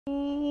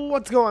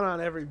What's going on,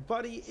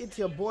 everybody? It's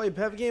your boy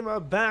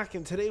PevGamer back,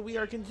 and today we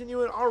are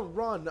continuing our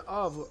run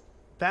of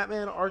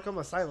Batman Arkham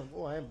Asylum.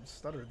 Oh, I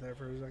stuttered there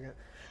for a second.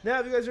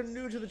 Now, if you guys are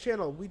new to the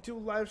channel, we do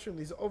live stream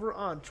these over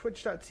on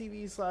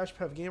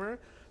twitch.tv/PevGamer.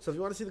 So if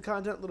you want to see the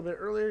content a little bit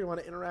earlier, you want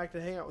to interact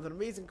and hang out with an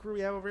amazing crew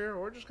we have over here,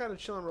 or just kind of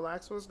chill and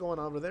relax with what's going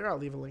on over there, I'll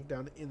leave a link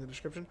down in the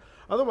description.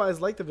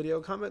 Otherwise, like the video,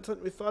 comment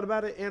something you thought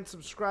about it, and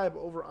subscribe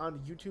over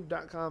on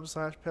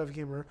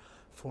youtube.com/PevGamer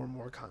for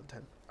more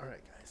content. Alright,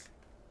 guys.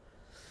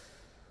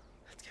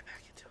 Let's get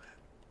back into it.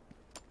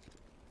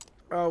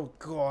 Oh,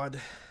 God.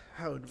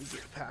 How did we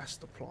get past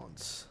the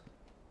plants?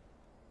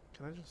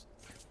 Can I just...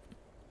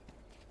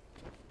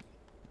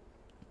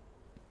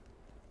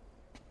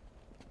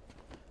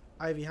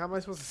 Ivy, how am I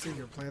supposed to see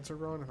your plants are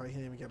growing if I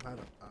can't even get by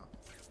them? Oh,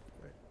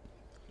 wait.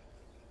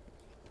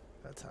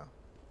 That's how.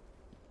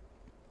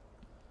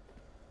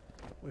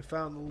 We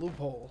found the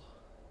loophole.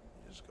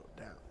 You just go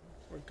down.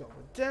 We're going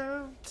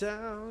down,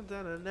 down,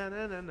 down, down,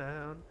 down, down,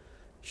 down.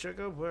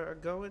 Sugar, we're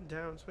going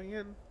down,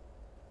 swinging.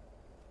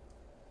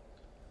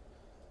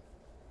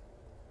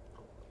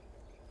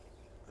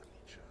 Let me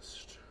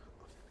just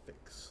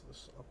fix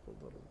this up a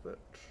little bit.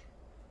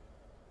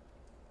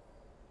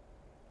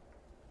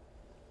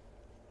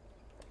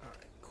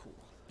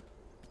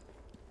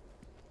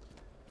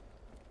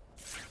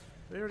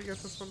 Did we already get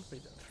this one? We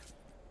did.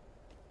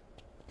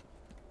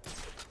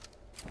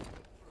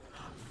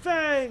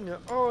 Fang!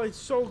 Oh, it's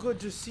so good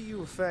to see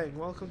you, Fang.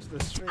 Welcome to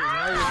the stream.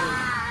 How are you doing?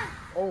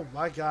 Oh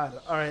my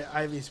God. Alright,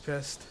 Ivy's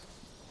pissed.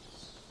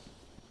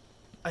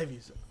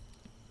 Ivy's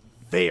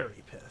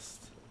very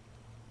pissed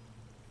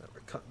that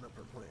we're cutting up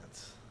her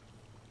plants.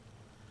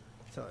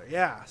 Tell her,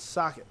 yeah,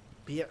 sock it,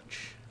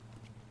 bitch.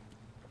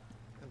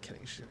 I'm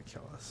kidding, she's gonna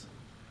kill us.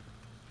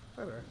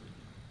 Whatever.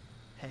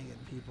 Hanging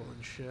people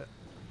and shit.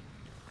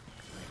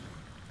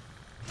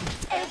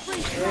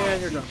 Every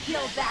time you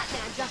kill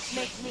Batman just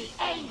makes me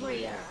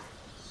angrier.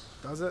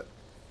 Does it?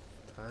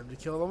 Time to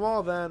kill them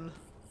all then.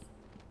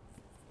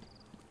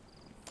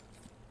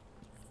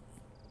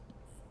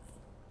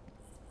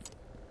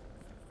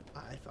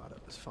 I thought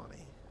it was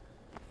funny.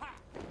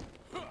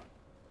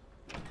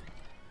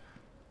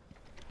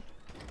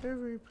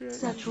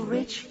 Such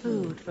rich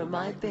food for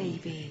my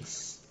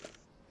babies.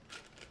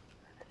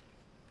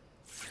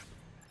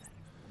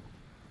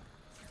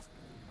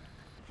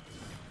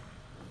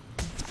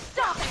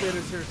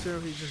 Beta's here too.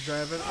 He's just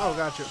driving. Oh,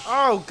 gotcha.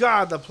 Oh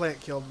God, the plant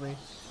killed me.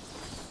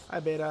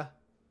 Hi, Beta.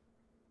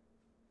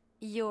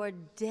 You're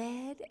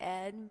dead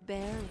and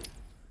buried.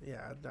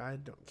 Yeah, I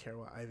don't care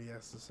what Ivy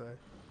has to say.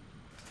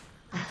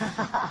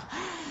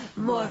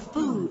 More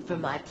food for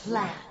my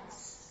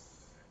plants.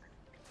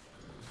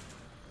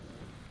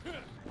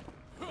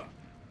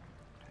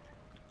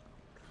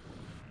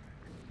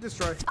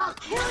 Destroy. I'll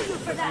kill you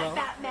for that,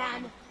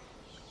 Batman.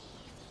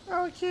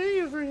 I'll kill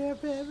you for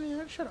that,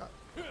 Batman. Shut up.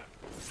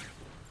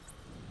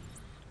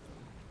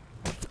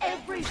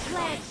 Every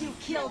plant you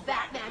kill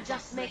Batman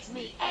just makes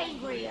me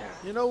angrier.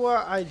 You know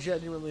what? I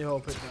genuinely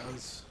hope it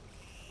does.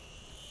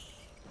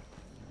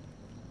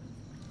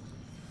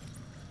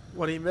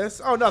 What did he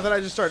miss? Oh, nothing. I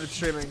just started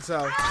streaming,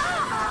 so.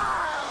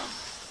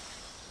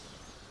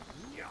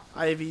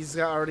 Ivy's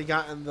already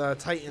gotten the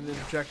Titan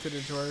injected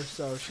into her,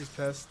 so she's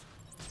pissed.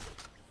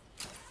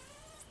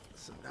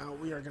 So now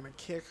we are going to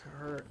kick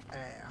her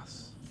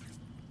ass.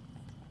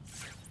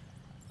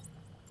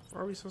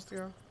 Where are we supposed to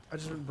go? I've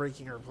just been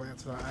breaking her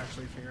plants without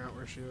actually figuring out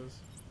where she is.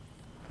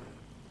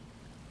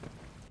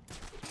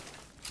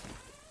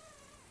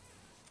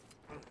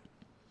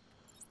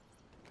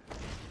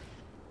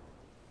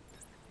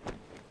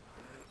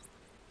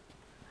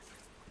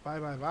 Bye,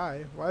 bye,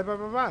 bye. Why bye,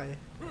 bye, bye?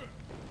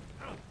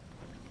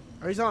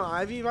 Are you telling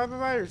Ivy bye, bye,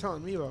 bye, or are you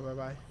telling me bye, bye,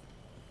 bye?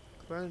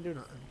 'Cause I didn't do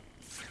nothing.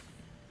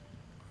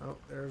 Oh,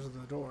 there's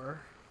the door.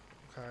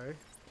 Okay.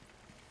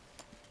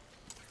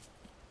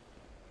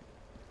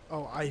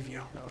 Oh, Ivy.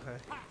 Okay.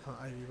 Oh,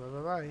 Ivy, bye,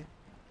 bye, bye.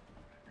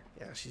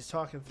 Yeah, she's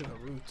talking through the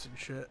roots and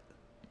shit.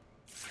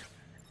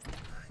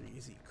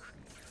 Crazy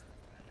creep.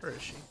 Where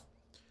is she?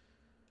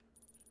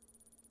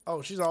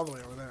 Oh, she's all the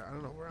way over there. I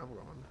don't know where I'm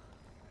going.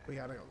 We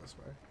gotta go this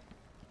way.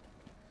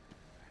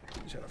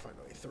 Just gotta find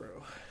a way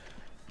through.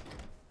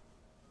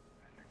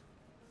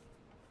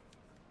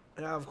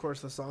 Yeah, of course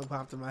the song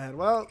popped in my head.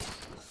 Well,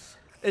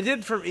 it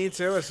did for me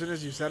too as soon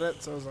as you said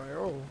it. So I was like,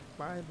 oh,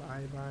 bye,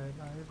 bye, bye,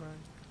 bye, bye.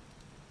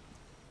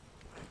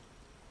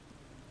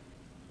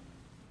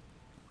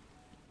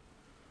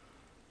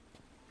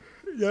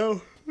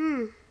 No.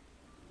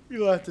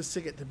 You'll have to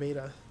sing it to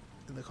Beta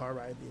in the car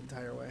ride the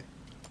entire way.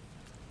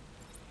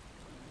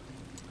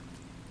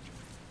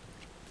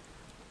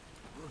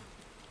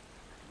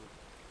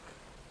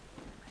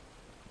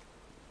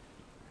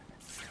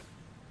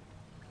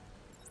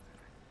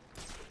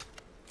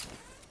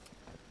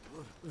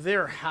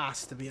 There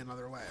has to be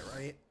another way,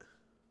 right?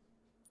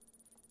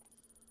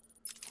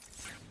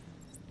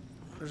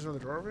 There's another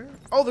door over here?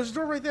 Oh, there's a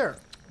door right there.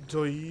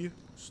 Duh.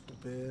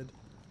 Stupid.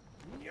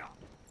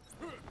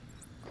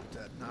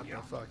 Dead, not the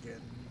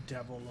fucking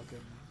devil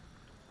looking.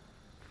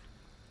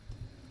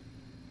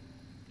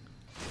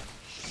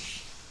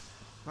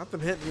 Not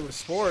them hitting me with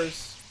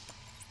spores.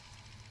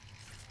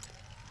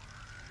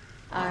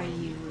 Are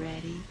you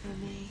ready for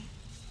me?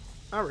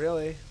 Not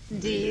really.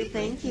 Do you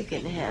think you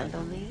can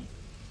handle me?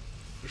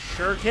 You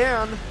sure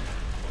can.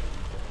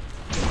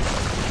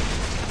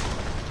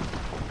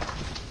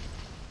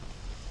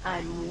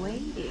 I'm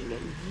waiting in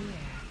here.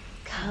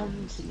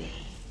 Come to me.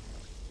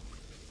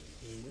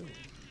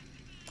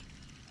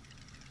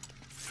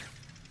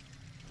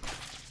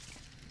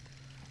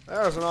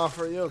 There's an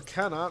offer you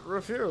cannot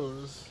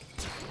refuse.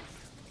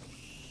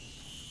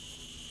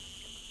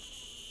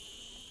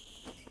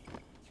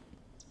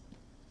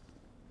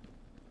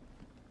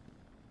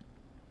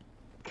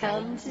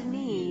 Come to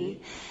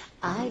me.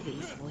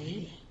 Ivy's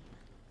waiting.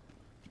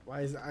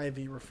 Why is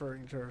Ivy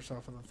referring to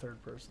herself in the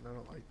third person? I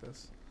don't like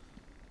this.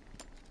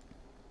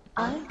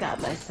 I've got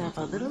myself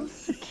a little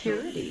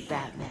security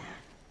Batman.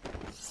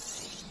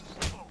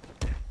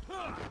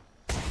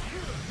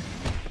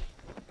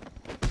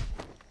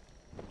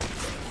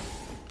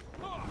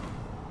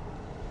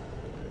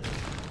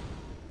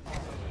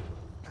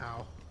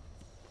 Ow.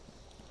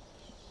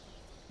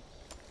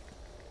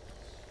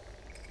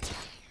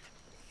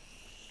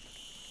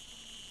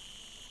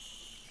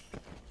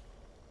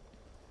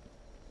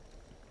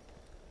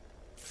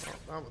 Oh,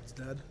 that one's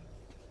dead.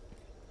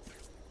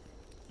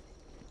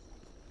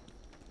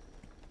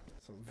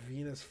 Some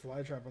Venus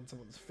flytrap on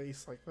someone's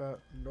face like that.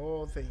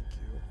 No, thank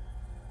you.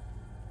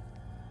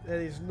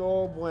 That is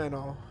no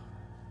bueno.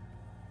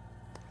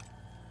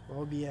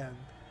 No bien.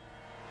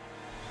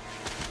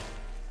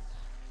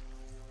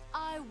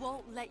 I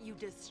won't let you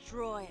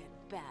destroy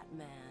it,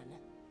 Batman.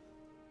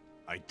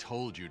 I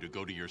told you to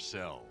go to your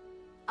cell.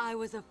 I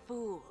was a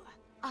fool.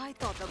 I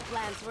thought the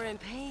plants were in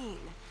pain.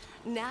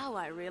 Now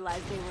I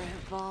realize they were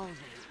evolving,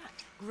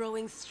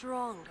 growing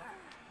stronger.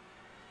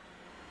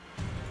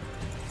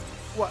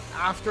 What,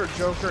 after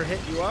Joker hit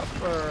you up,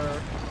 or?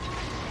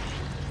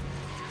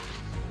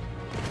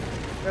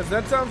 Because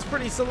that sounds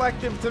pretty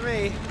selective to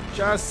me.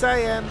 Just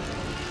saying.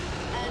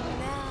 And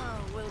now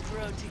we'll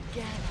grow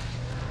together.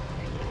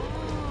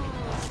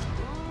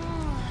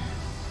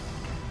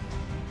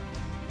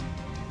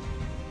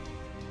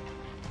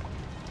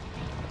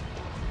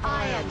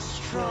 I am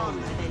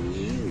stronger than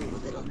you,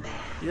 little man.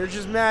 You're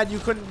just mad you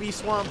couldn't be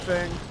Swamp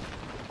Thing.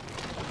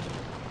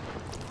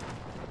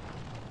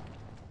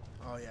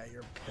 Oh yeah,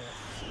 you're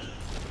pissed.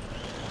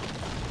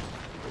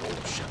 Oh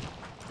shit.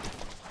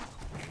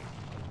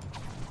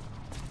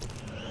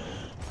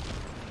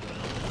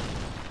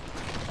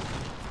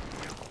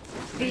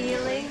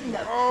 Feeling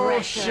the Oh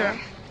pressure. shit.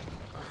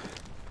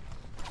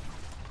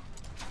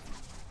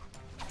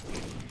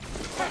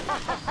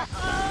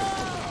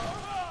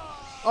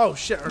 Oh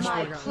shit, our My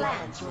score got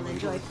plants will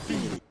enjoy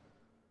feeding.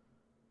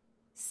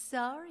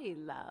 Sorry,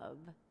 love.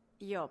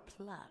 You're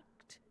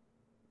plucked.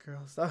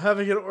 Girl, stop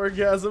having an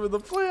orgasm in the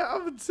plant.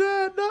 I'm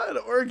dead. Not an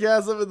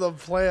orgasm in the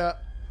plant.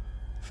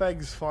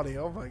 Feg's funny.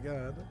 Oh my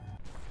god.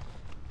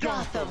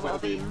 Gotham will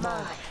be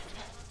mine.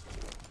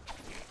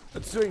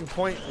 It's doing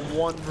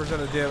 0.1%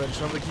 of damage,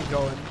 so I'm gonna keep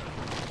going.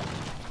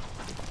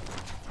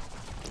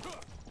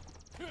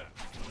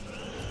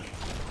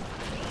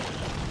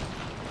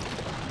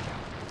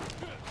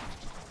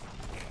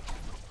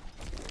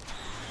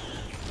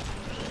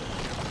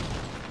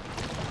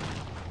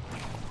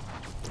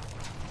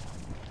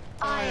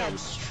 I am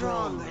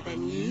stronger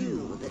than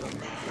you, little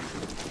man.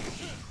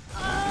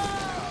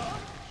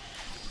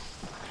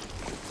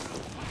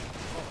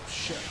 Oh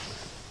shit.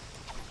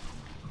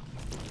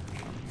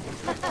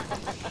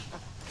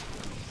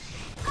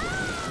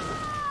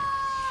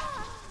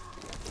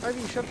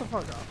 Ivy, shut the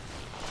fuck up.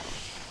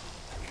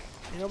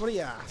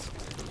 Nobody asked.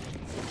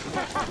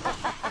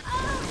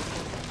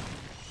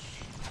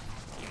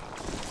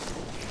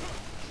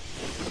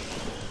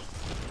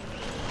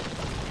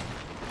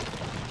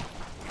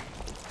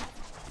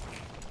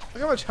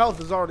 Look how much health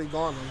is already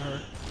gone on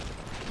her.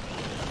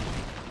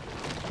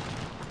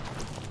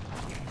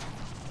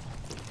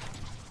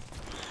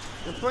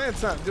 Your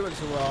plant's not doing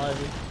too well,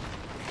 Ivy.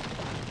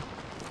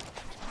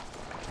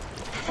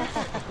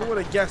 Who would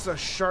have guessed a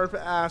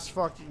sharp-ass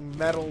fucking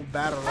metal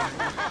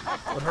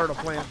batarang would hurt a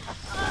plant?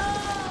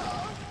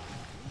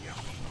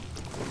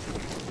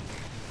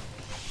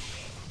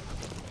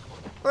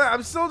 Yeah,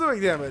 I'm still doing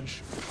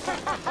damage.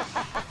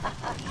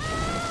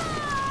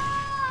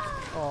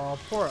 Oh,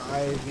 poor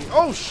Ivy.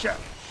 Oh, shit!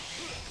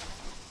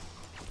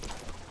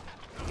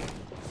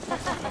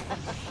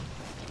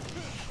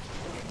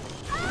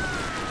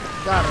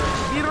 Got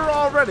her. Beat her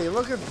already.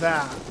 Look at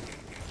that.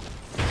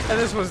 And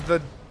this was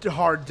the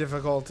hard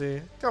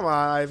difficulty. Come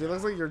on, Ivy.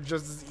 Looks like you're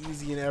just as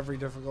easy in every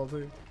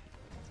difficulty.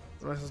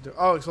 What am I supposed to do?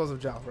 Oh, explosive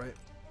gel, right?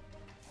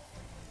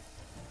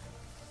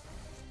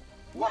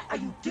 What are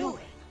you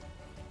doing?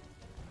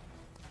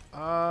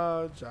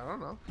 I don't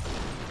know.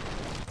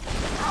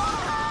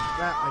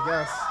 That, I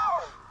guess.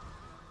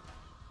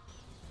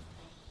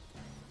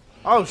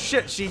 Oh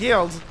shit, she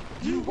healed.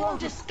 You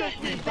won't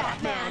escape me,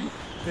 Batman.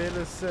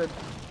 Beta said,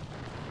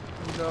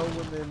 no,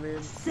 when they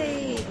made.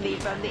 Save me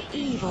from the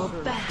evil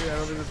bat. Yeah, I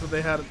don't think that's what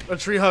they had. A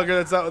tree hugger,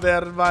 that's not what they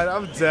had in mind.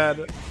 I'm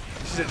dead.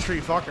 She's a tree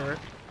fucker.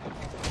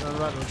 I'm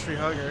not a tree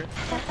hugger.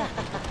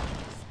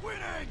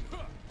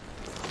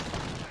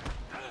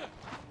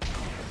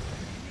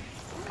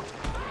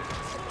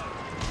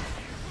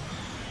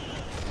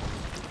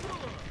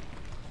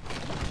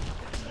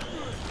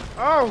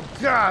 Oh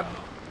God!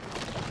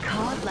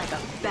 Caught like a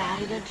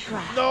bat in a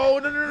trap. No!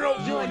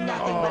 You're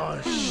nothing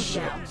but food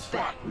shit. now,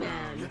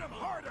 Batman.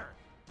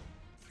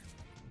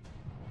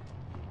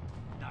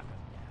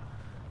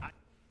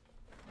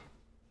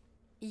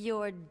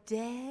 You're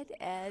dead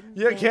and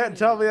You can't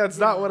tell me that's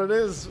not done. what it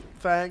is,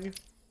 Fang.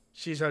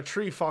 She's a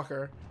tree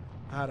fucker,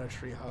 not a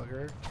tree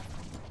hugger.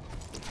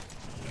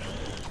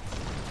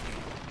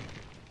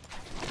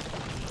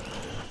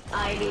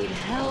 I need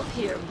help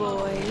here,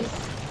 boys.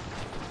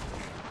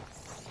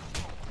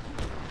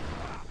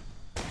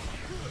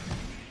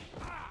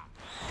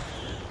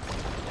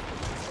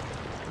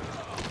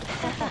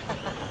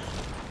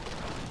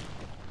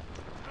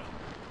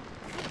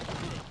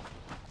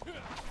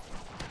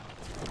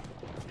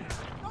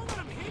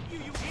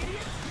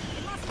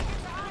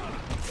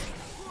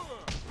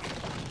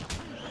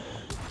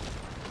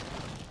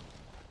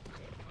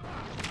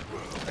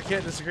 I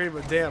can't disagree,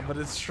 but damn, but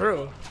it's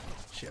true.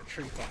 She a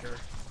tree fucker.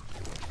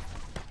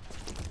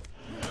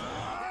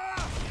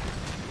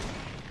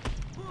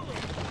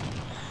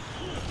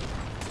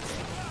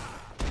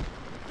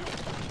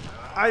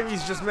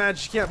 Ivy's just mad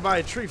she can't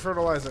buy tree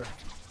fertilizer.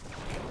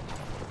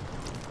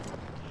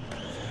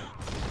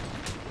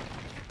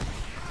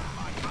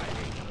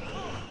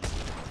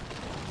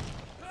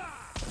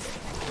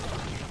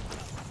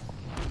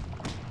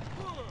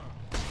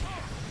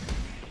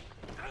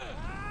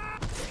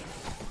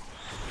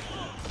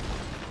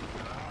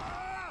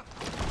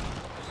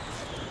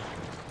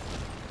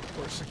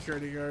 Poor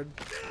security guard.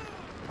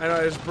 I know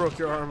I just broke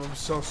your arm. I'm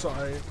so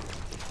sorry.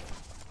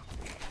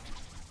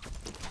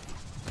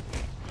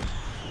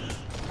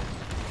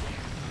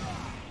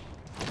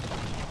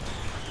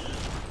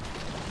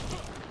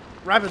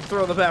 Rapid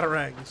throw the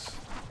batarangs.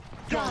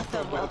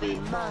 Gotham will be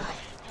mine.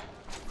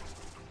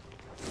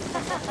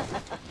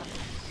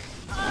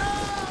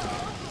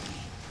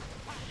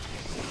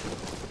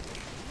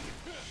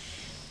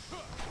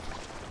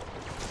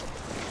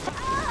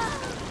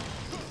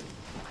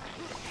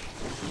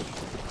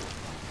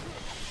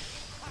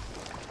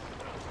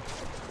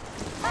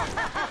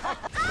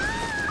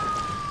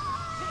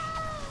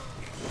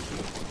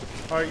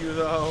 Are you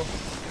though?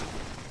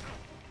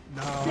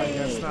 No, I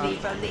guess Save not. me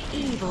from the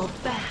evil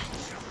bat.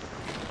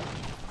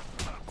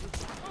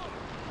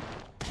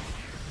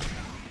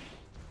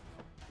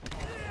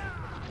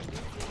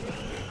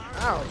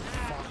 Ow,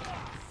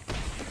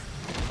 fuck.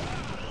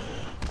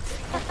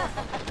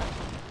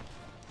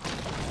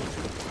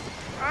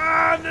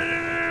 Ah,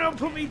 no,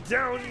 put me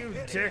down, you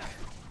dick.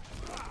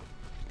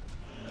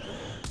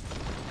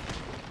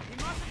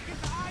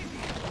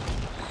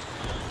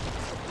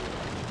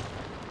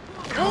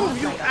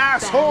 Move, you Like a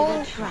bat in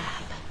asshole! a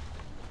trap.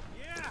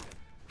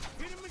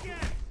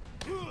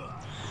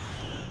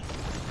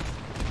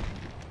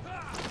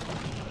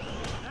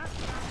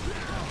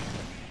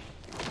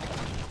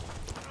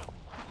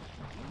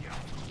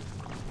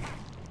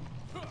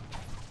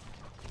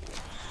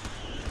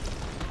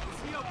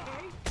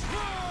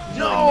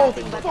 No,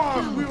 nothing but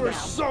fuck, food we were now,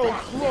 so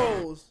Batman.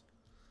 close.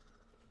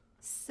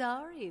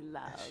 Sorry,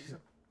 love.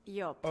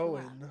 You're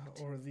Owen,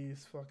 plucked. or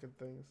these fucking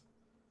things.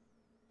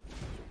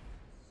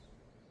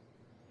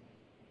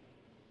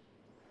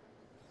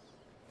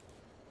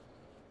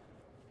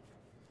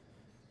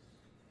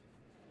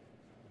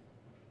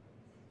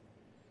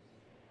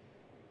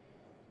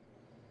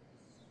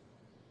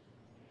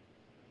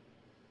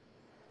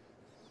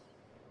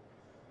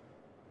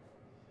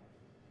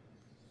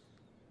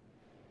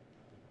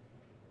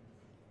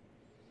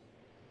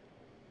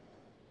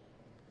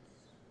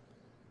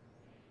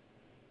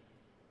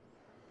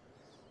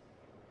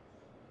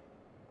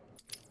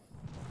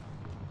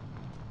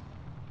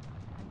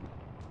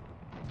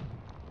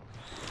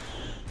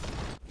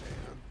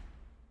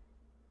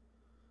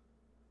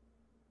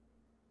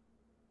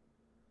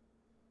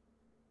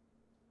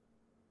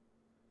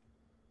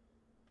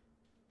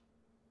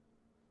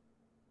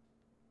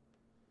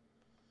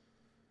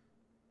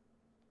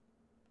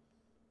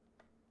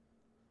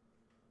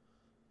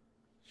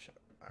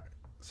 Alright,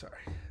 sorry.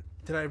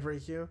 Did I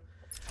break you?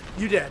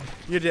 You did.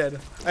 You did.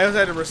 I also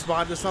had to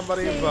respond to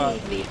somebody, but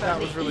Save me from that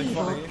was the really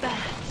evil funny.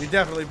 bat. You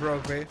definitely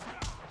broke me.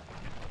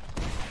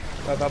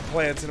 About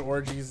plants and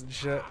orgies and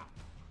shit.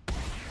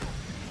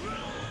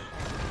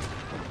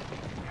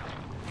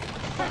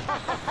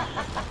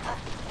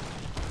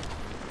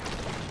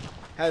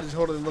 Had to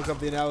totally look up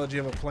the analogy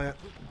of a plant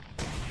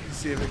to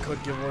see if it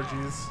could give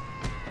orgies.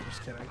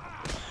 Just kidding.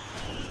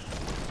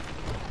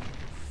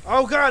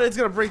 Oh god, it's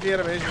gonna break the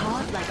animation.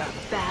 Caught like a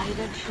bat in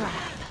a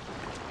trap.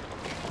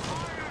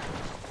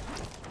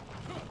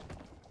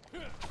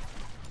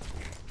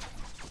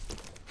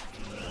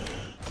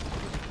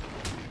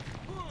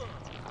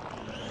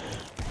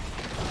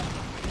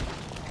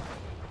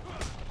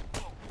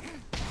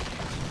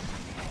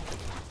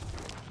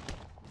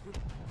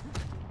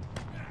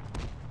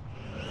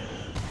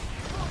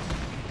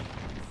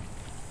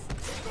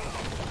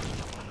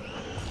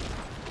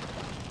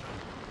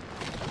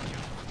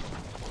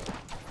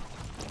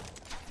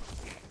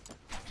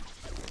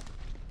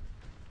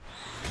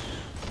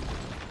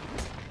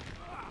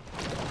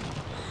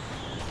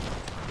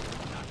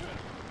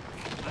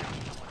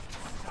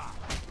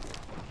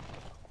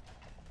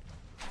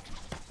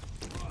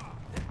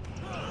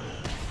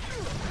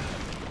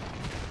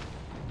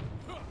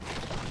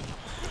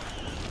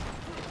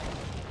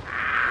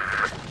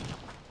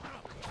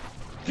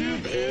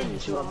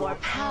 into a more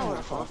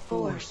powerful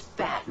force,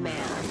 Batman.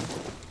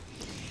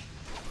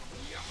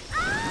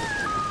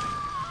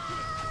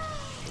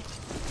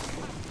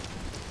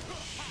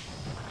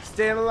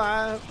 Stand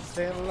alive,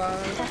 stand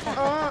alive.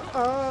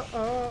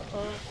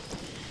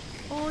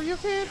 Oh, you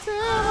can't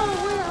tell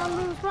the way I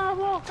lose my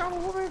walk. I'm a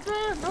woman's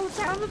man, no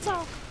time to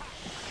talk.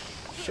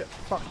 Shit,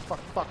 fuck.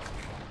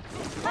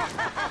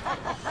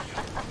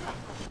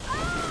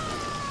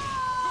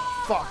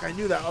 Fuck, I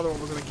knew that other one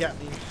was gonna get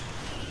me.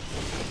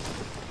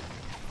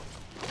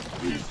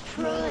 He's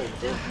trying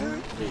to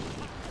hurt me.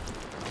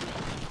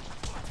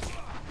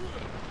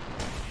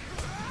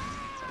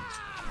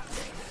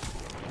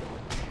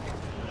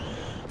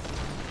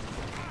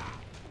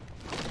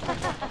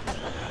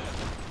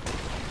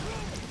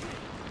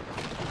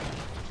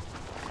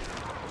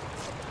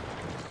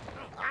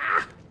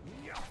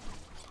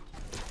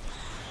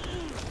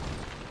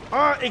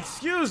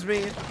 Excuse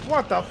me.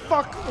 What the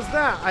fuck was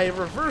that? I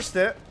reversed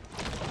it.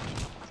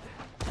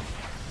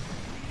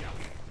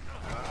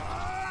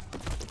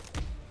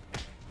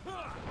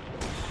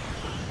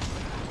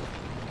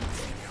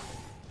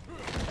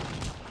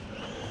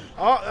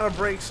 Oh, that'll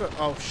break so.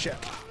 Oh shit.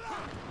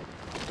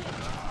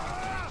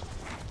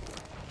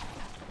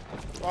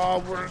 Oh,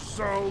 we're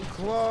so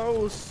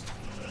close.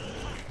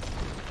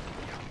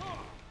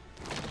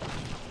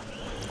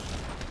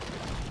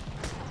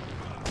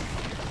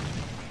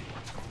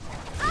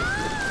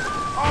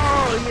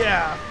 Oh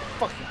yeah,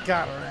 fucking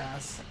got her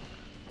ass.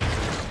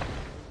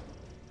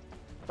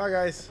 Bye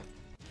guys.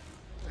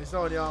 Nice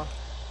knowing y'all.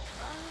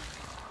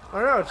 I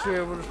don't know if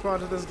Chewie would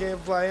respond to this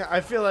gameplay.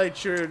 I feel like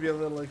Chewie would be a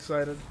little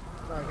excited.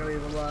 Not gonna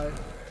even lie.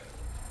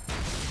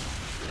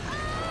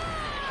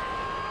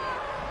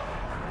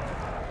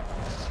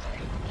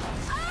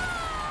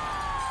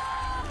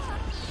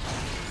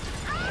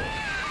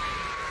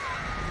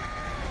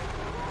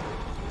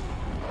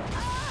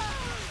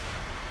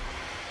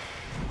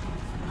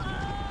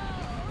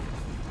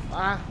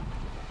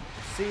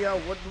 See, I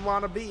wouldn't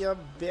want to be a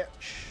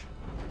bitch.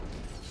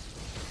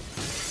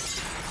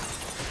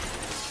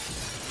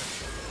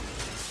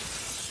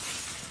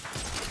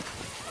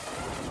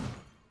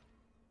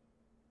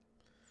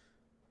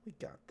 We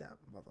got that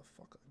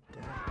motherfucker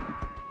dead.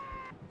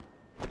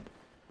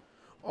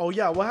 Oh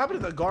yeah, what happened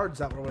to the guards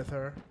that were with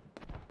her?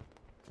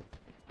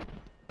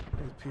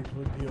 These people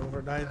would be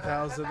over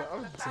 9,000.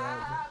 I'm dead.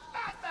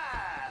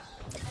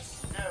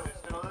 No,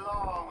 it's been a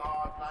long,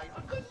 hard night,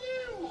 but good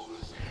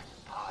news.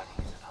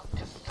 Party's about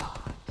to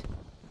start.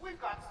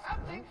 We've got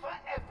something for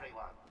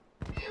everyone.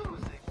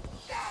 Music,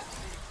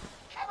 dancing,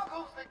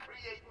 chemicals that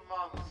create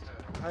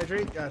monsters.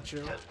 Hydrate, got you.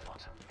 Don't want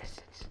to miss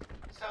it.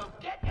 So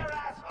get your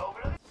ass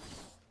over to the...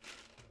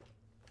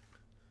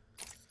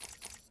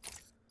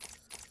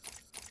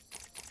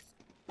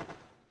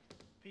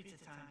 Pizza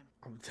time.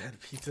 I'm dead.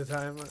 Pizza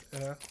time. Yeah.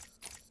 Alright,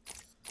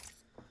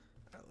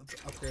 let's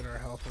upgrade our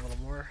health a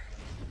little more.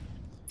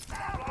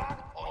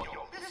 Or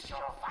you'll miss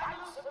your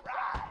final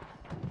surprise.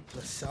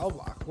 The cell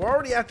block. We're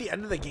already at the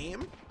end of the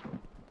game?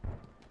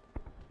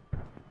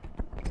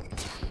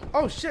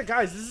 Oh shit,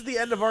 guys, this is the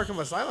end of Arkham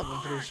Asylum,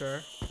 I'm pretty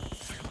sure.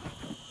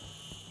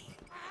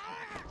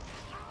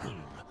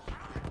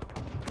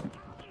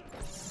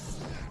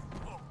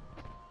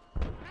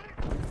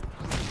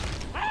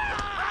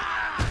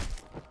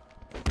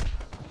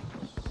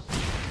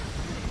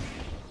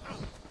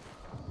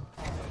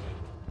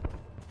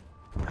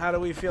 How do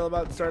we feel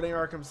about starting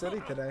Arkham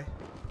City today?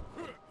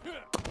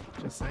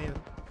 Just saying.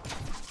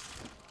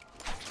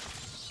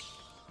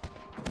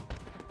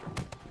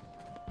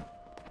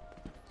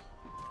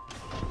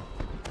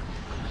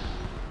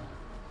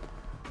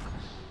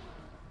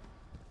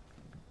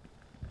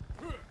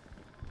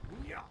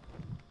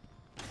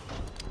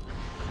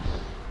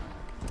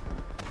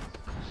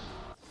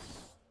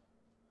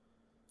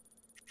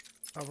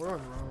 Oh, we're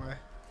going the wrong way.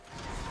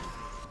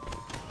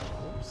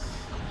 Oops.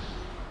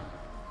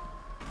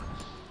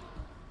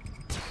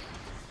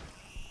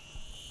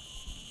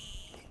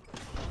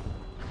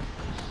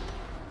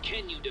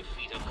 Can you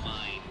defeat a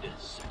mind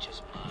such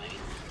as mine?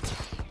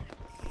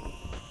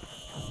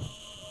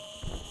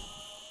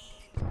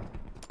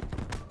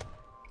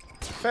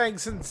 Fang,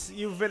 since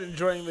you've been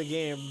enjoying the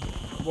game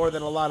more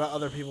than a lot of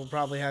other people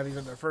probably have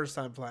even their first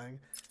time playing,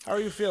 how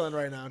are you feeling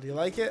right now? Do you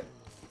like it?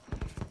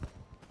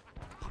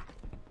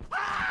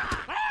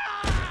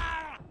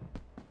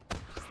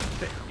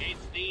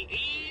 It's the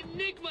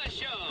Enigma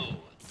Show!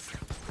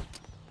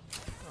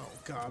 Oh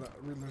god,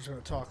 Riddler's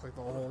gonna talk like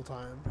the whole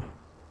time.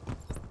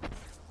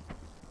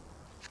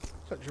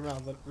 Shut your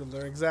mouth,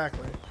 Riddler,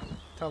 exactly.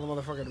 Tell the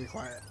motherfucker to be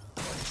quiet.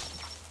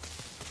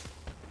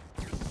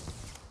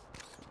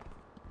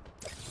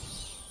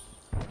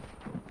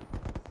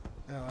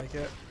 I like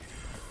it.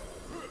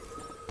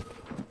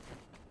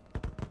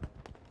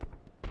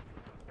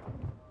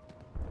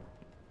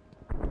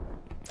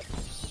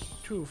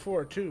 Two,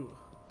 4, 2.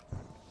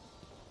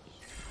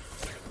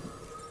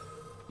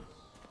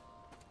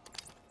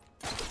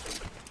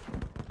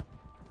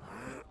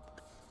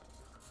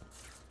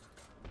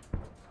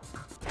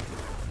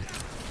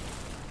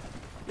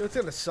 know, it's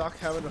gonna suck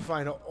having to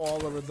find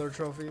all of their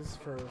trophies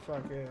for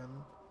fucking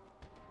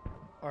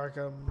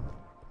Arkham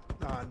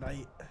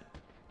Knight.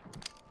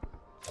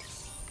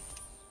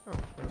 Oh,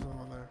 there's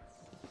one there.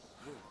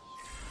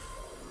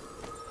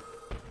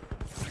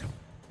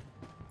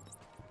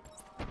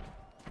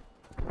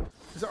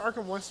 Is it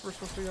Arkham West we're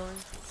supposed to be going?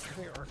 I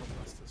think Arkham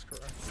West is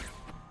correct.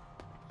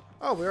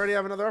 Oh, we already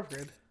have another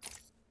upgrade.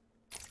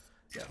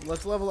 Yeah,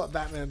 let's level up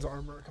Batman's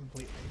armor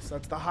completely. So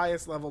that's the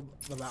highest level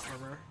of that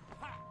armor.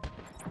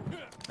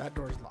 That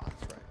door's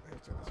locked, right?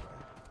 Let's go this way.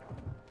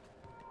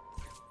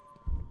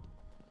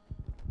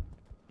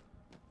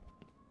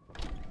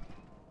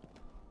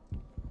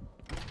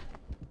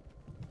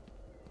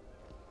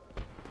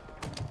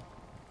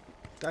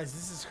 Guys,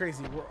 this is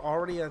crazy. We're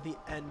already at the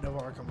end of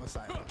Arkham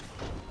Asylum.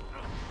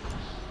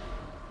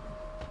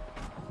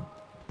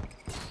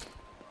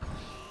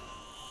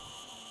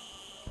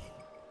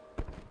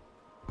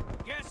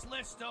 Guest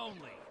list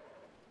only.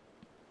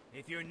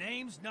 If your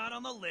name's not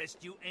on the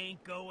list, you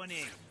ain't going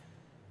in.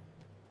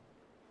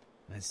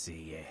 Let's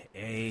see.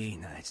 A.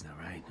 No, that's not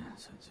right.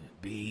 So it's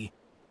B.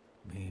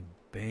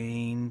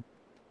 Bane.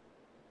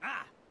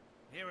 Ah,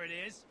 here it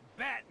is.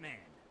 Batman.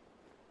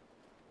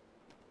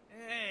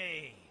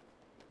 Hey.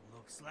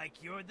 Looks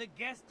like you're the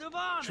guest of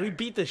honor. Should we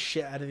beat the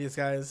shit out of these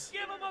guys?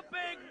 Give them a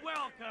big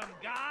welcome,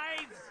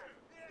 guys.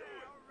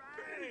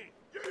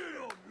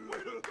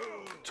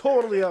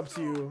 Totally up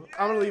to you.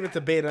 I'm gonna leave it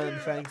to Beta and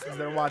Fang since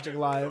they're watching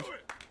live.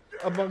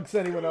 Amongst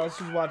anyone else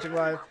who's watching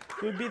live.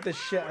 Should we beat the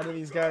shit out of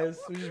these guys?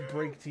 We just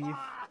break teeth.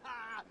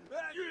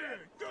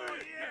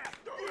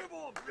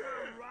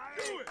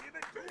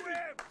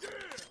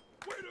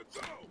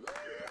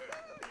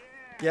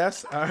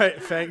 Yes?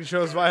 Alright, Fang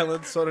shows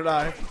violence, so did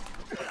I.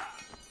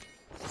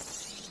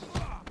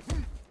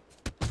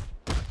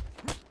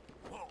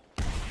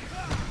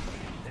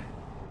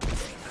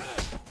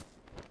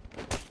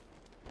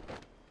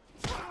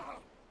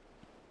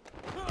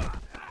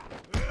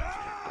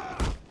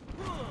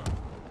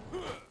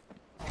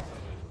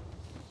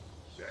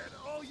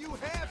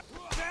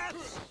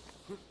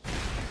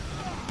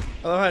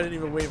 I love how I didn't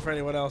even wait for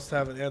anyone else to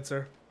have an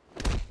answer.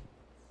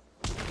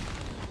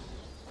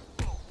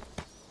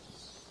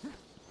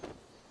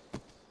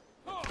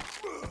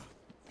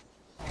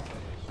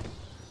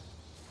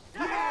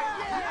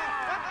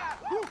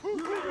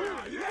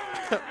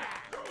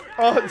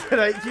 Oh,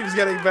 tonight keeps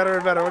getting better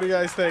and better. What do you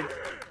guys think?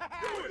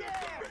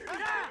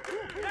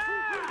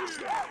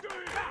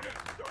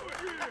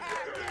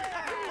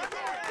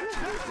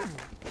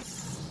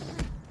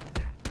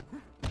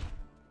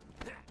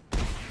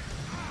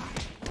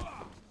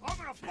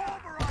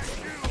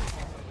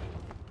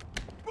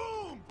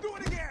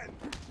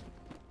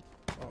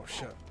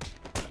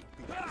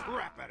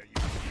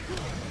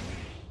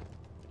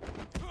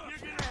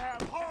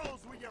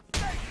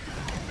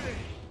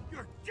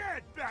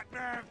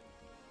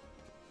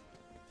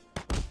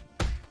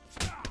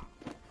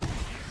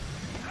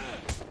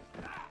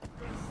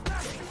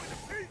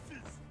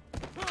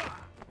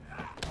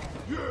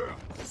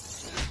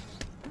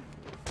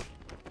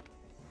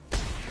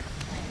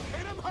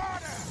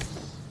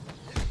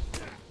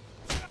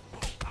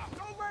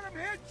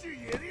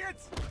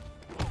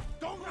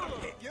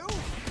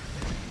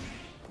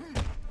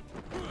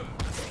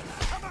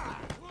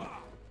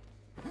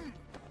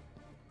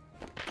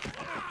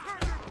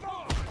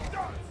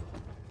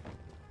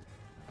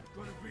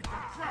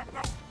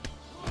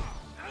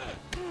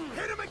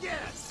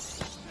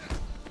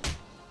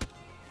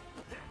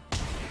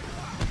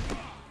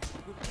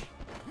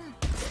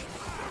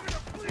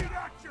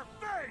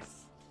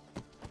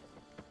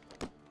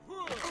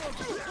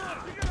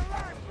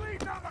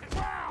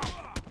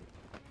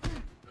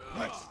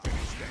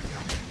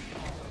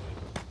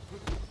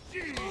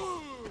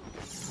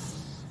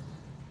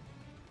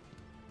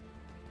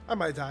 I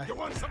might die. You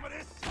want some of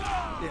this?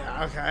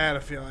 Yeah, okay, I had a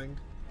feeling.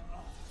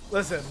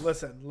 Listen.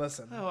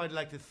 Oh, I'd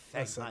like to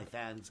thank my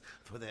fans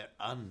for their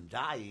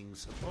undying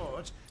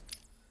support.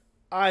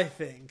 I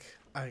think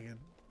I can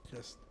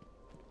just...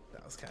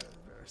 That was kind of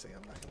embarrassing,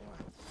 I'm not gonna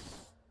lie.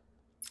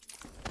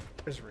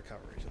 There's a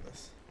recovery to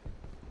this.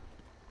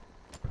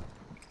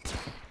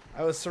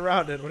 I was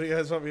surrounded. What do you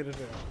guys want me to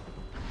do?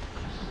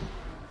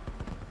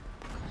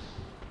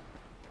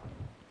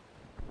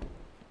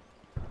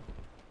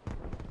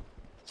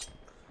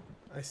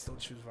 I still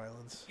choose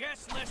violence.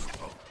 Guest list.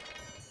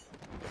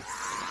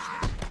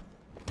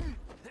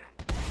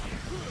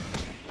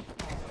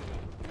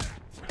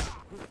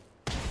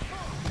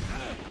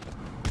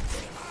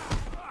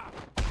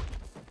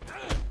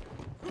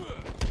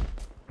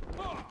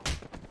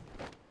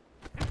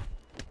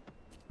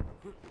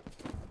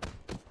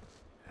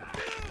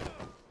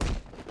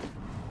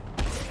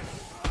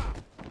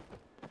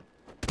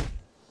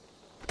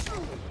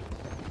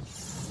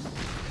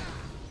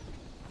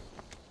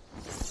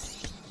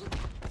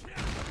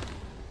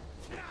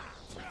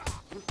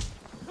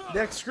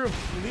 Next group,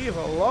 leave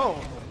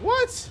alone.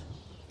 What?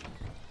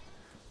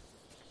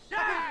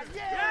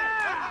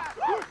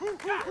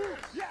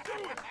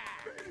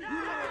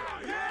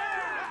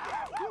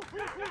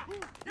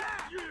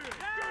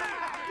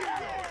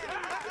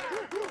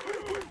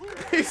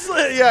 He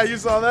slid. Yeah, you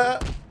saw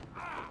that.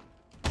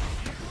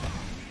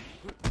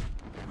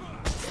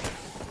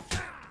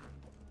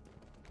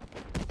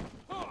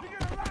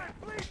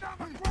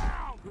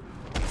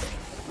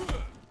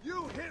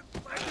 You hit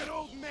like an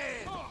old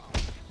man.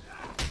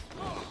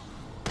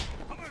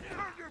 I'm gonna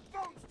turn your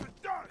bones to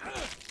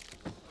dust.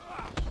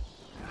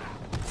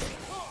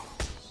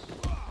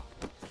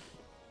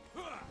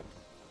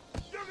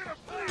 You're gonna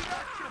bleed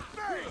out your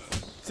face.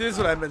 See, this is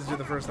what I meant to do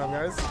the first time,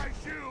 guys.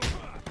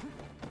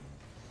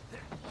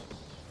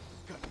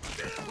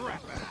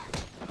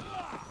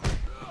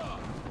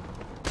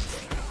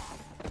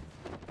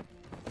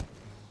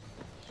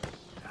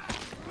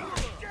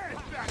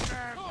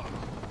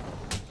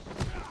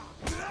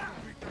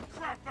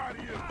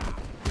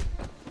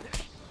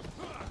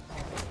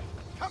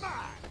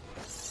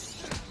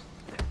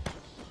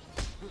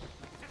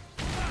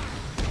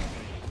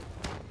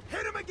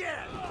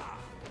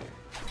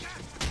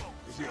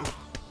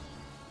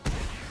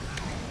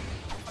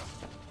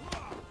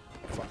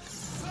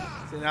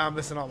 See, now I'm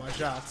missing all my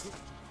shots.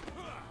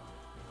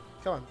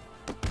 Come on.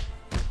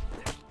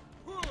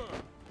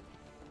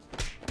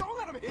 Don't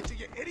let him hit you,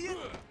 you idiot!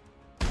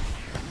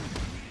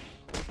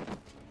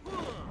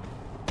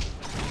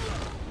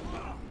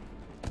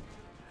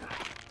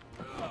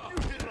 You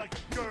hit like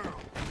a girl.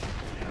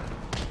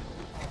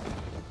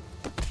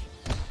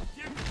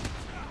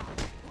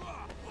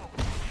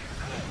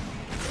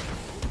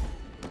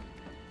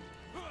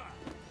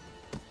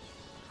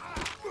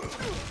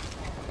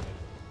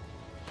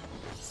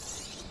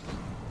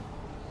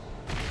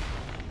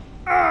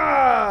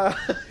 Ah!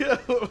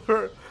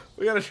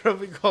 We got a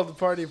trophy called the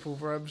Party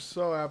Pooper. I'm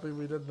so happy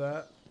we did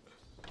that.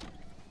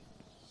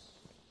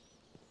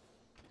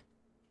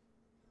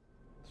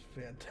 It's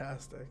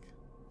fantastic.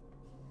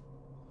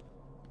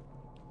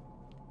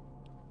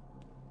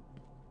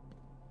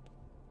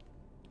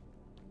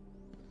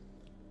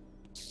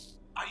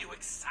 Are you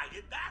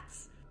excited,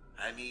 Bats?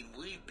 I mean,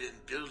 we've been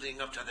building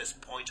up to this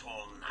point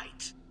all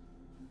night.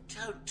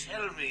 Don't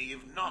tell me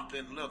you've not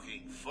been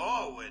looking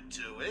forward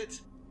to it.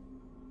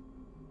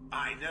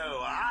 I know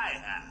I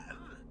have.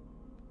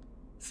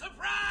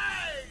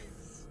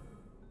 Surprise!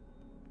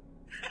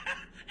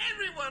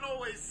 Everyone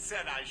always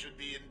said I should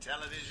be in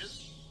television.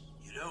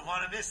 You don't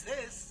want to miss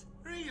this,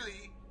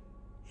 really.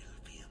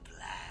 It'll be a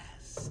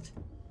blast.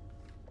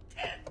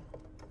 10,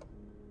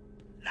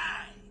 9,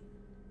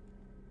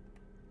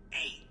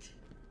 8,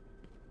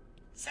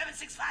 7,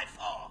 6, 5,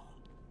 4,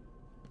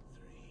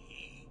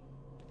 3,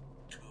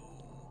 2,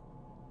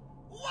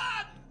 1.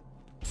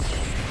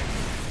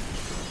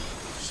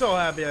 So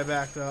happy I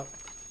backed up.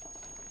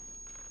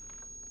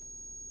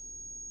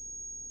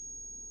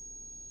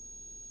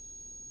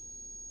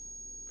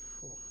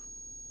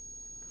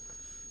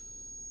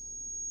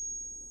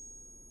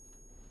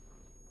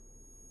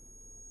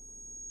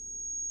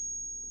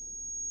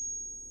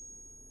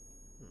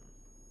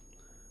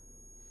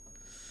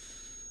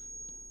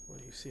 What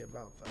do you see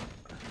about that?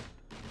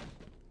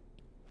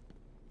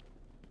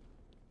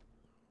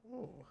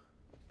 Oh.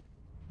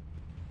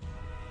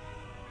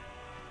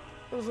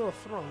 There's a little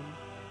throne.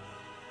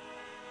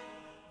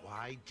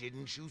 Why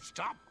didn't you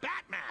stop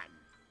Batman?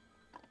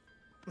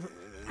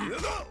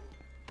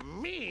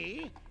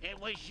 Me? It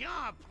was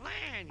your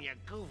plan, you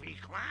goofy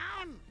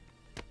clown.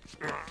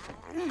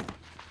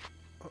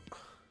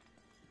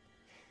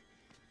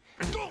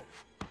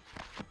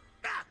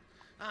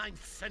 I'm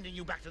sending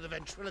you back to the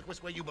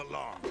ventriloquist where you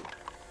belong.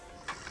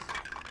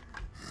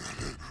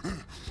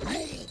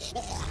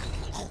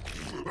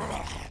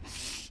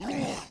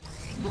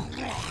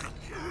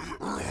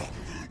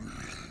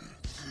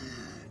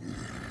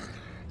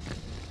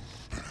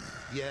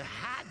 You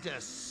had to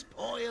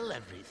spoil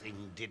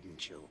everything,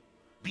 didn't you?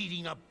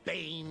 Beating up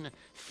Bane,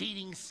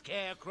 feeding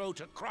Scarecrow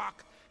to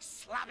Croc,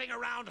 slapping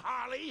around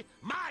Harley,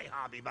 my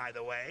hobby, by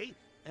the way,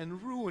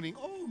 and ruining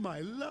all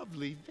my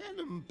lovely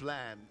Venom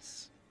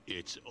plants.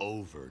 It's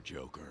over,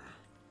 Joker.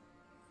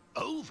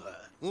 Over?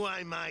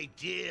 Why, my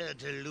dear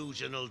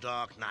delusional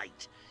Dark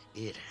Knight,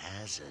 it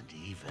hasn't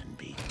even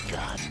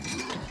begun.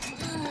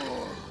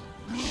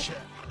 Shit.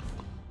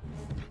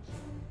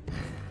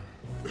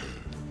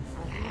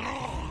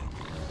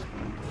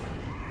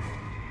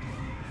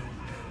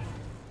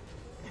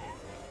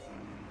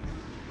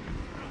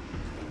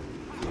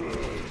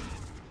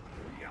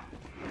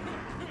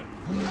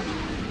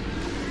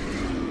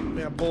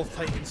 Yeah, both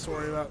Titans to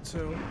worry about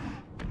too.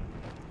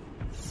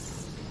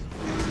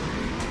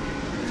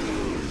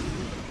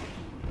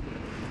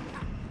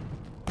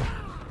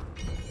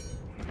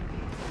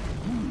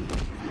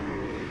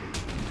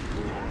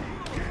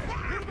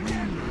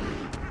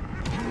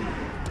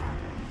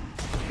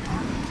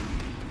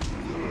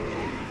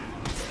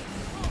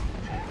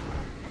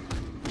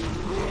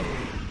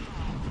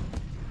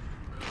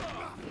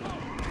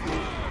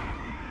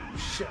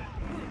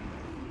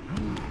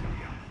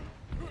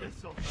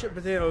 Shit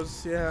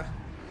potatoes, yeah.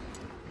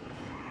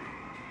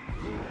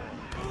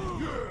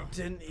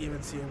 Didn't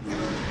even see him.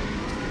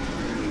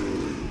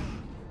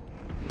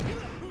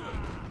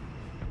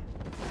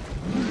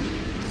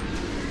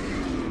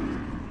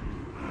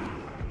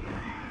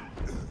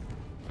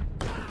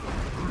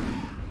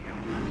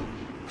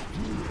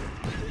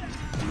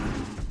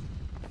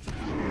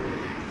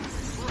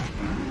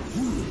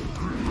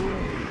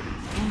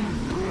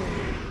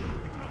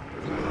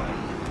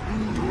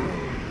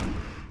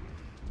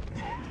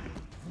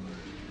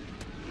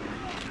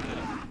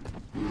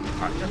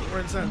 Alright, yep, we're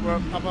inside. We're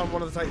up on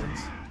one of the Titans.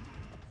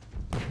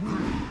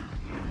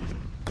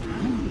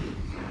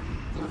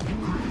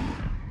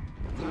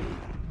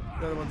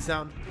 The other one's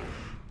down.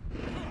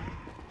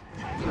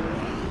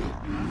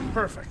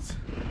 Perfect.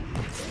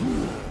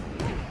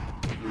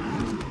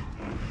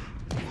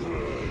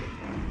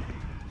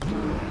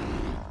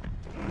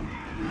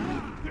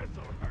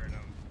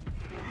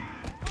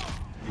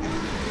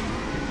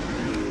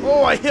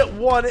 Oh, I hit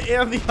one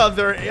and the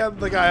other and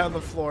the guy on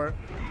the floor.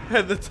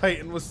 And the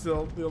Titan was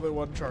still the only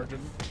one charging.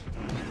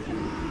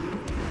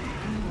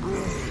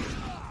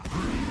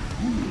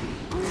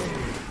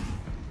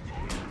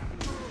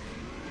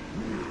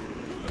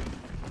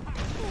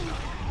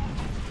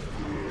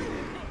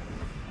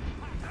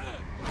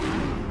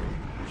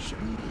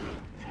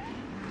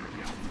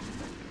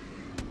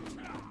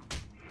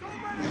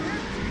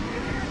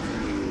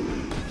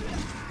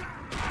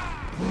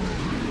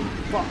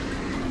 Fuck.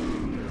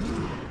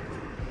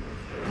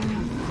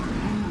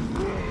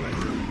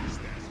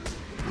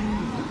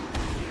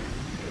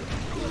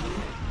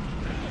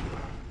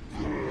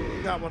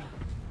 Got one.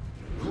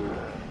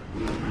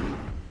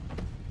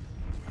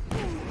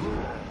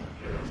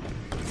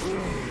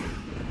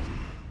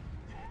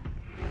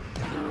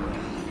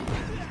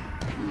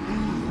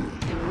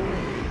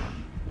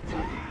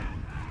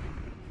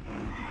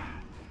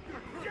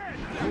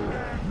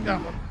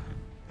 Got one.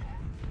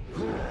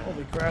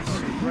 Holy crap,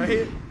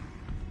 right?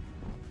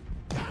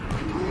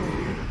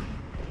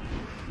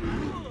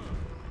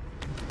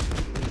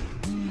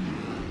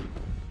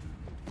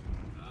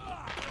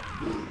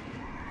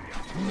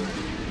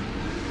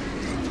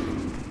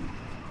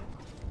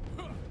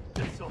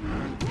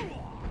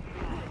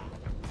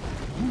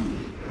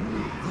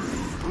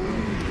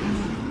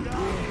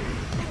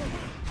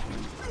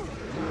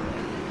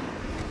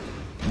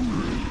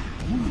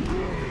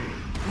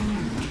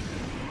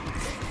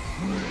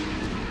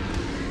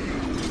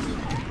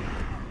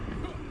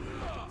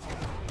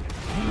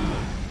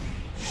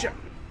 Shit.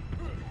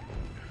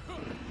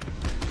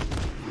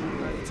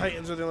 Right, the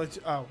Titans are the only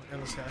two. Oh,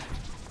 and this guy.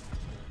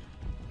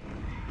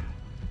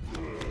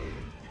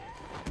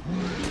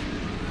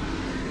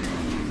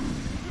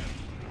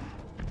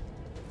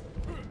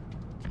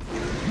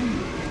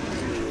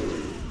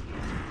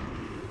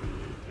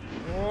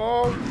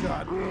 Oh,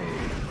 God.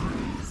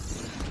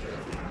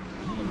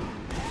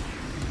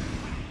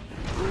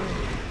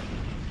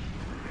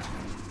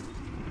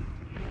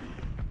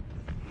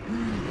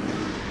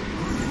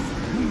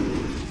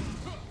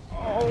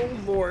 Oh,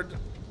 Lord.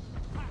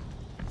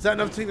 Is that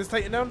enough to take this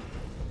Titan down?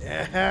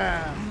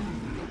 Yeah.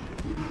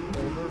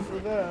 Over for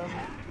them.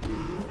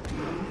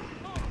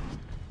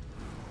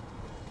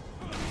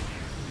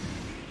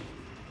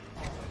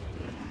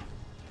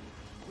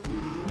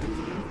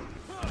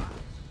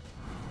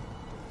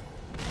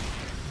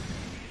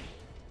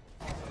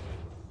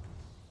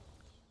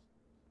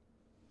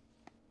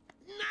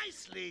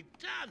 Nicely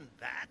done,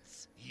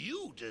 Bats.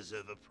 You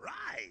deserve a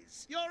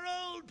prize. Your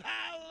old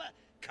pal,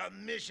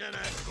 Commissioner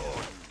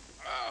Gordon.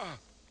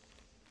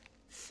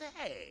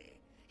 Say,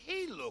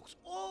 he looks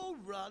all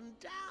run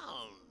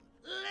down.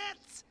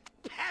 Let's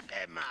pep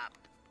him up.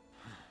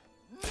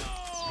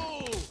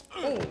 No!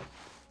 Oh,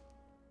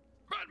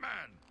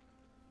 Batman!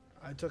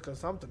 I took a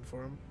something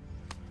for him.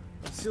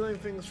 I'm stealing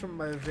things from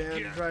my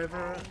van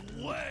driver.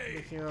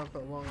 Picking up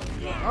along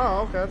the way.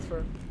 Oh, okay, that's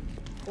fair.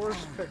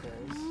 Horse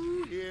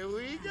pickles. Here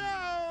we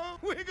go.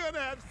 We're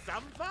gonna have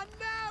some fun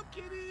now,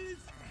 kiddies.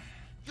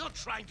 You're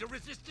trying to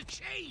resist the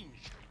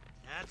change.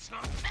 That's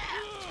not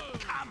fair.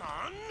 Come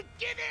on,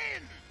 give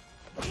in.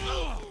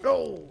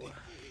 Oh.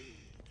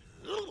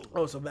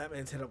 Oh, so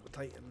Batman's hit up with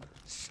Titan.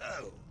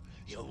 So,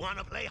 you want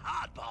to play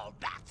hardball,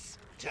 Bats,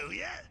 do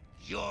you?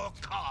 Your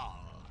call.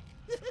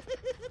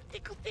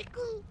 Pickle,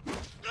 pickle.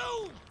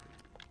 No.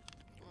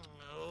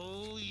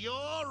 Oh,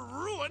 you're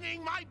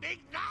ruining my big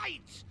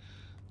night.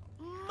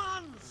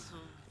 Months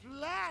of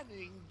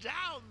planning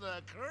down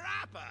the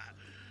crapper.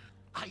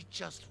 I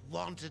just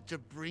wanted to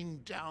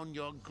bring down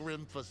your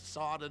grim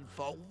facade and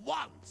for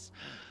once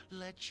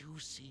let you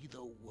see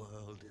the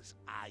world as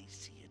I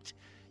see it,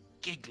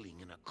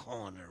 giggling in a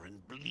corner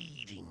and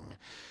bleeding.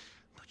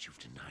 But you've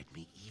denied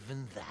me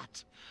even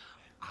that.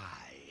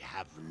 I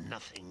have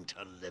nothing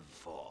to live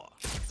for.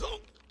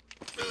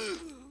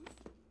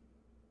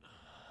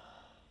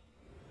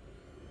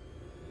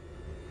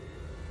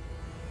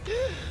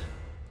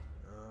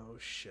 Oh,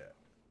 shit.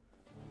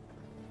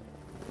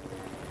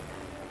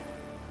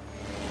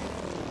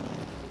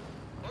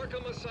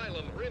 Arkham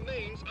Asylum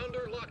remains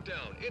under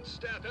lockdown, its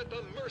staff at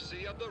the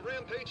mercy of the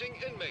rampaging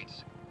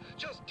inmates.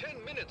 Just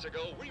 10 minutes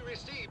ago, we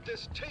received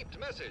this taped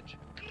message.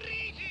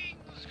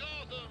 Greetings,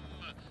 Gotham!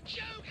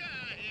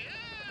 Joker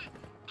here!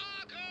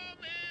 Arkham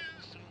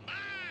is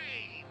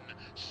mine!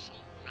 Soon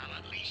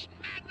I'll unleash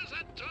madness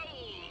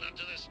untold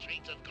onto the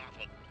streets of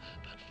Gotham.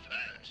 But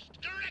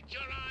first, direct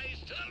your eyes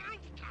to the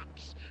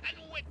rooftops and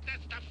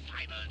witness the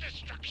final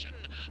destruction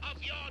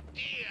of your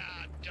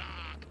dear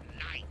Dark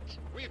Knight.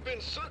 We've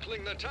been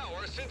circling the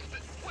tower since the...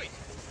 Wait!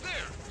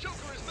 There!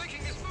 Joker is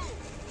making his move!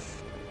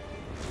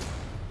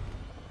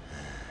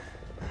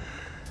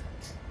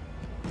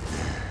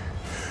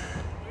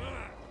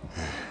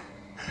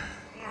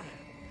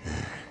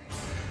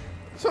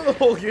 So the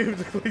whole game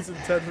took place in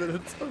 10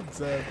 minutes. I'm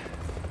sad.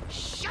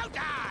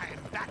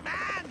 Showtime,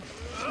 Batman!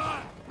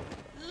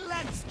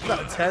 Let's About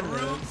give 10 the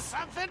room minutes.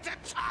 something to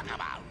talk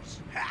about.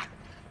 Ha!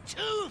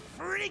 Two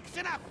freaks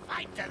in a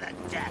fight to the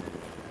death.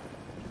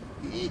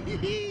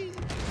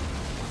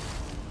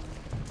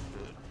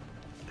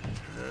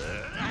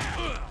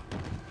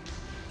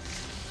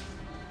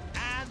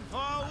 And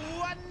for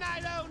one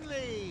night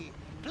only,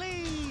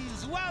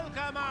 please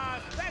welcome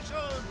our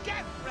special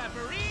guest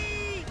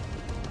referee.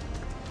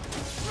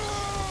 So,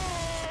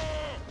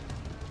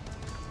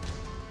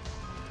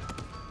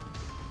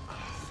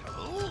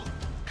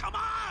 come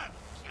on!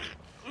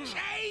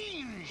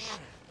 Change!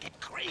 Get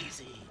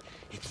crazy!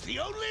 It's the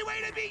only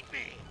way to beat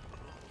me!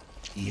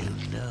 You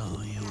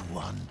know you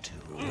want to.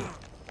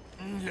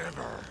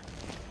 Never.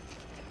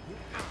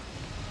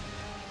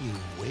 You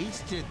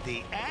wasted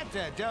the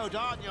antidote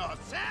on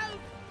yourself?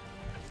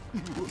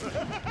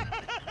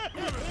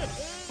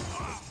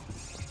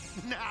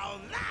 Now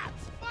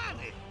that's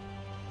funny!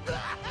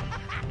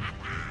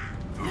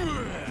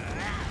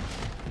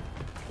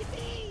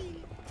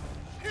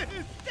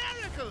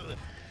 Hysterical!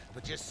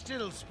 But you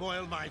still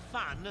spoil my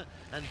fun,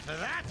 and for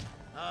that,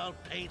 I'll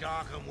paint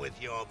Arkham with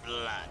your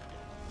blood.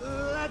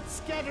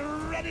 Let's get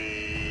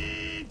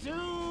ready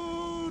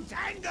to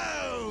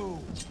tango!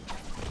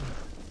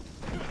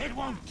 It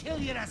won't kill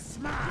you to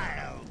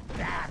smile,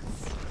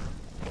 bats!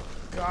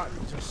 God,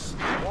 you just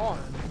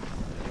spawned.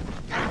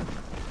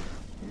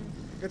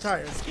 Get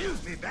tired.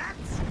 Excuse me,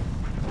 bats!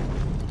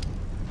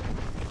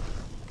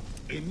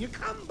 In you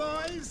come,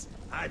 boys!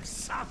 I've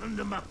softened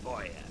them up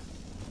for you.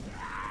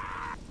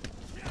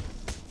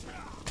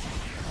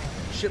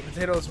 Shit,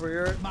 potatoes were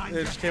your.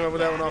 They just came up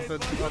with that one off the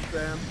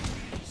end.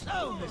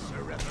 So,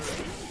 Mr.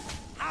 Referee,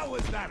 how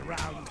was that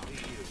round for you?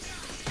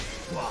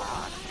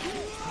 What?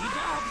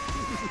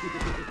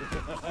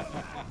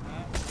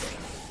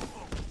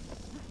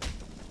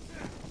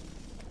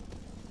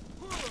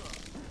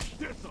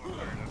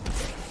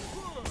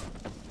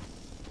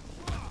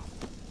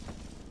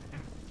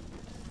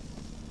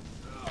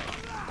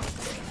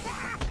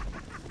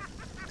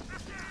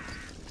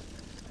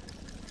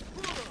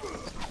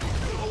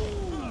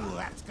 Ooh,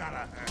 that's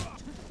gotta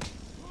hurt.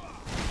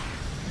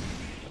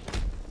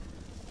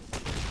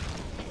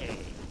 Hey,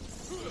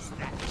 is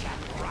that Jack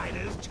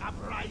Ryder's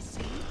chopper I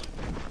see?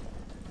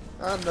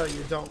 Oh, no,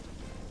 you don't.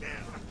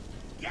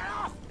 Get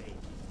off me!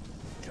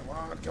 Come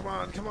on, come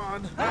on, come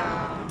on.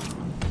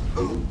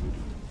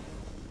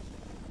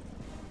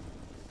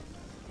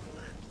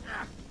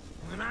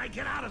 When I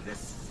get out of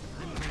this,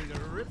 I'm going to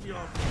rip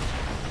your...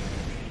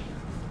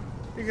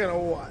 You're gonna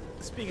what?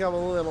 Speak up a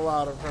little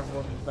louder for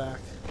everyone in the back.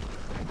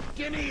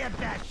 Give me your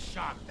best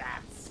shot,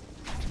 bats.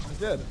 I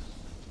did.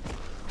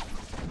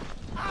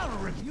 I'll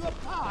rip you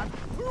apart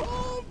for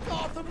all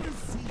Gotham to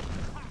see.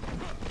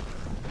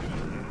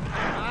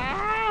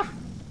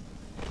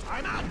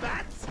 I'm out,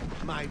 bats.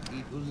 My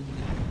people in need.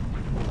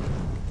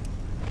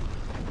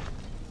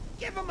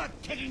 Give him a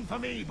kicking for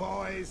me,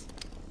 boys.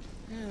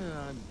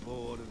 I'm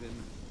bored of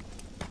him.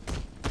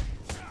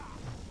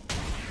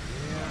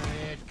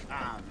 Here it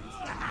comes.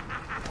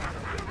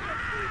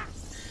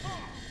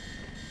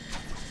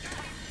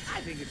 I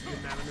think it's a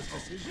unanimous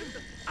decision.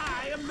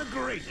 I am the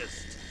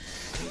greatest.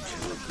 Don't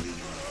you agree,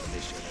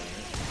 Commissioner?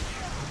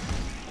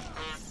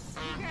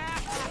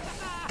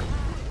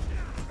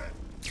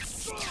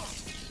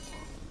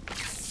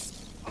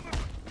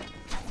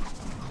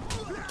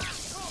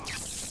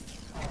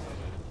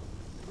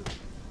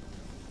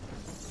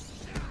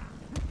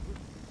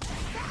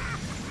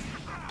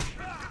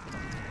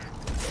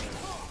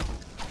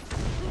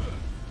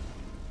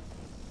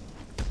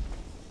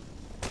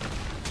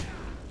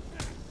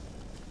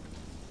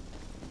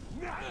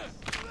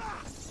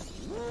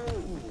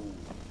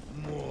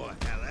 More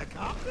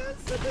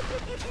helicopters?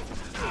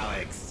 How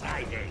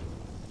exciting!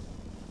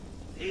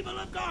 People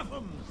of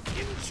Gotham,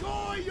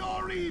 enjoy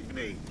your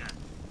evening!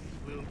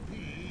 It will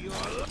be your...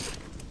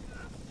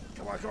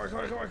 Come on, come on, come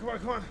on, come on, come on,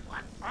 come on.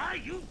 What are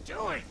you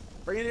doing?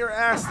 Bringing your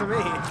ass to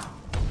me.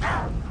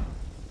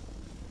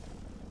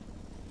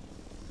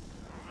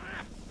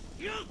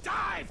 You'll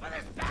die for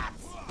this,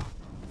 bats!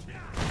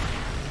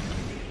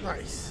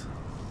 Nice.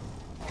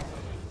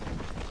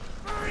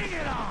 Bring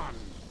it on!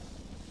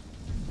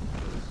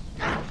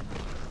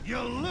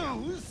 You'll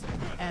lose,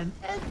 and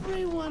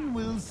everyone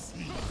will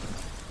see.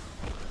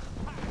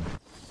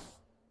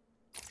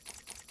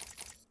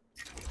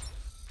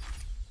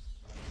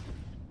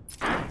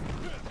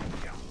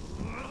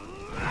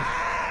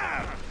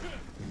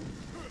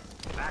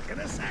 Back in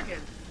a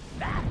second.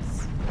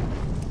 Bats!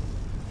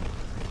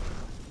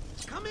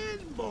 Come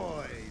in,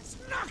 boys.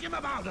 Knock him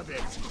about a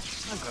bit.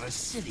 I've got a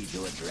city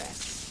to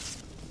address.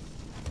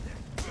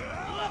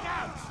 Look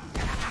out!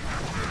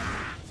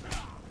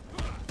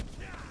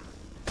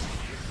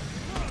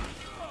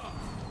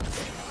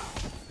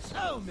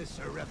 So,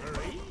 Mr.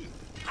 Referee,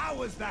 how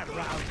was that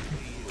round for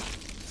you?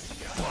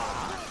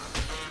 What?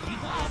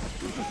 Keep up!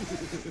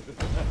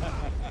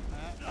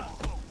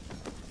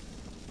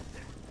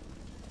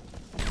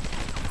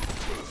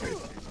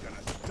 This is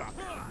gonna stop.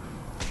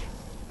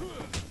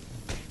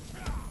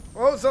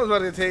 Oh, someone's about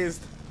to get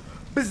tased.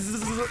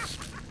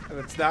 Bzzz. And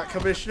it's not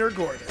Commissioner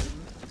Gordon.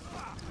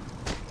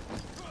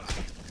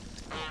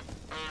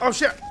 Oh,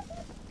 shit.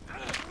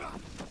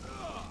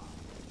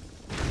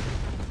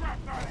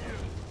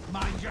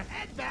 Mind your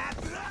head, Bat.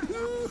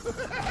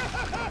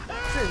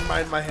 Didn't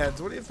mind my heads.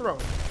 What are you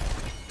throwing?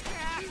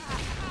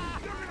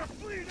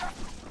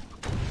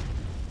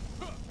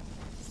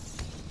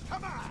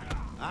 Come on.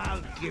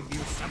 I'll give you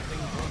something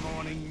for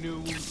morning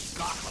news,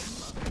 Gotham.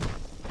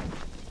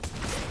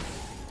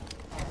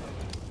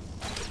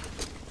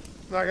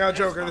 Knock out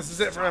Joker. This is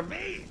it for him.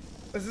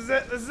 This is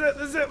it. This is it.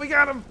 This is it. We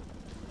got him.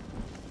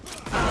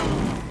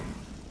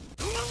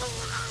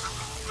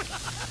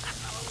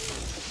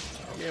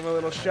 Gave him a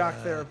little shock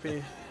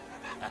therapy.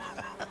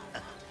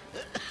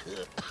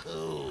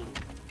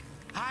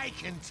 I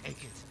can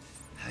take it.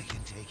 I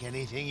can take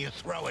anything you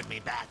throw at me,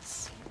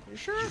 Bats. You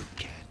sure? You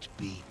can't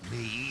beat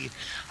me.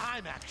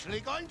 I'm actually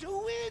going to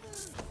win.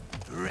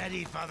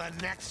 Ready for the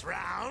next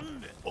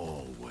round?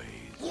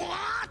 Always.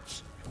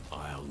 What?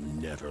 I'll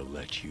never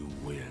let you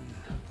win.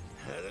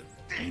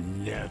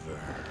 Never.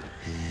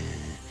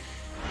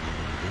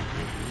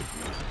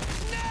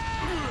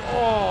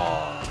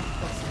 Oh,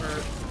 that's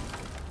hurt.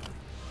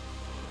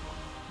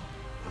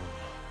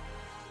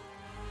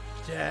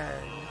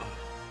 Dang.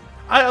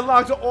 I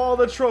unlocked all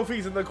the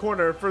trophies in the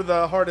corner for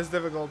the hardest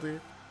difficulty.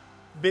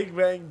 Big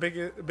bang,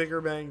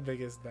 bigger bang,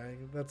 biggest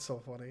bang. That's so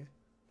funny.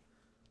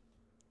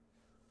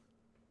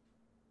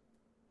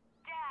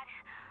 Dad,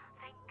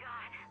 thank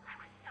God. I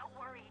was so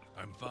worried.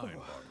 I'm fine,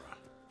 Barbara.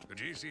 The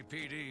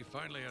GCPD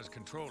finally has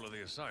control of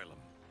the asylum.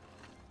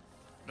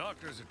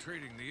 Doctors are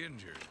treating the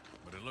injured,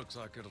 but it looks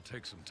like it'll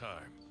take some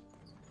time.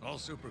 All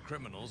super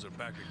criminals are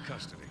back in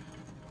custody.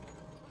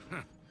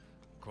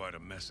 Quite a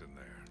mess in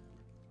there.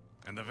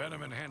 And the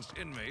venom-enhanced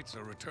inmates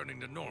are returning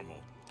to normal.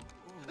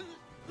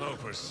 Though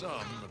for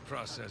some, the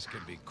process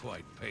can be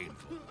quite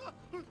painful.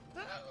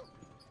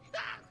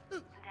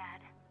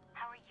 Dad,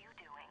 how are you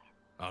doing?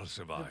 I'll He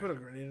survive. put a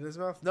grenade in his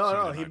mouth?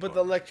 No, he put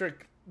the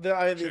electric,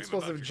 the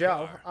explosive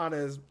gel on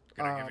his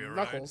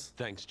knuckles.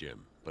 Thanks,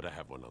 Jim, but I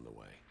have one on the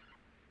way.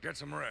 Get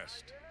some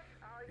rest.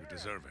 You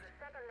deserve it.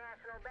 Second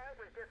National Bank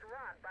was just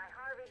robbed by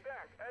Harvey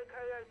Dent,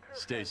 a.k.a.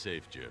 Stay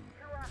safe, Jim.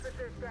 2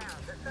 officers down.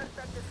 The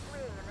suspect is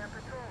fleeing in their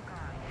patrol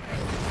car.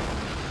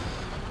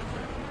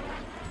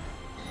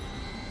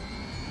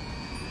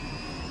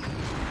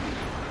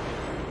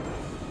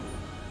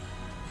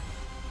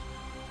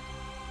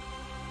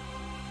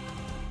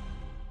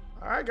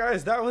 Alright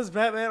guys, that was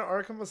Batman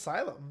Arkham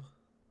Asylum.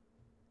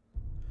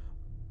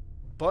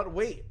 But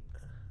wait,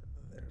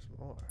 there's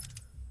more.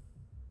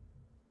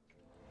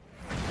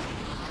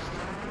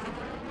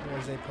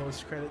 There's a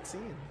post-credit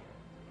scene.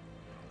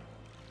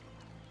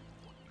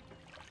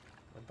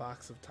 A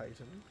box of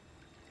Titan.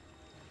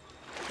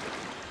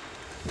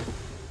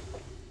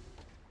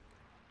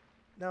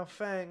 Now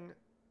Fang,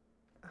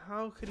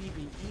 how could he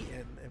be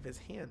eaten if his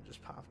hand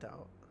just popped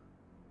out?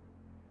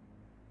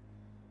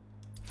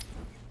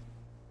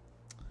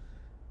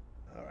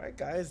 Alright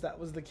guys, that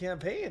was the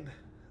campaign.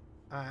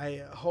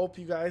 I hope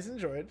you guys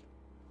enjoyed.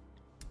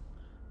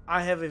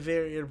 I have a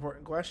very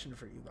important question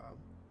for you though.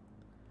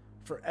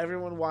 For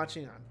everyone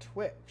watching on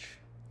Twitch,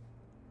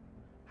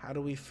 how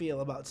do we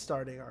feel about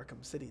starting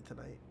Arkham City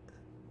tonight?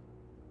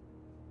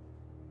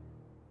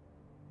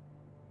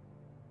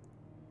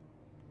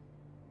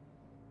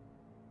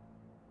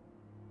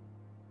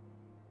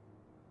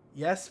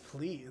 Yes,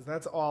 please.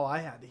 That's all I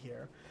had to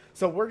hear.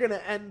 So we're going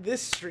to end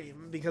this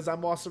stream because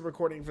I'm also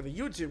recording for the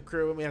YouTube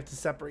crew and we have to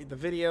separate the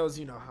videos.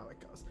 You know how it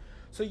goes.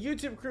 So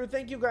YouTube crew,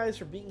 thank you guys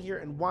for being here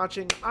and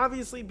watching.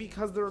 Obviously,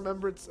 because the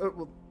remembrance...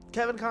 well,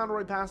 Kevin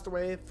Conroy passed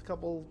away it's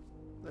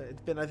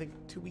been, I think,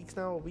 2 weeks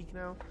now, a week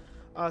now,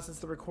 since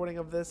the recording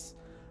of this.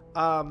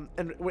 And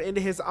in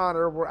his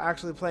honor, we're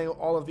actually playing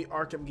all of the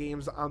Arkham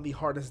games on the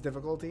hardest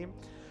difficulty.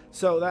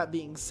 So that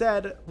being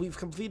said, we've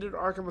completed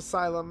Arkham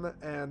Asylum,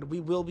 and we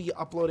will be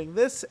uploading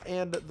this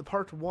and the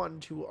part 1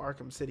 to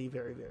Arkham City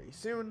very, very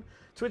soon.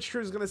 Twitch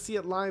crew is going to see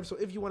it live, so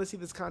if you want to see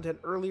this content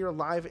earlier,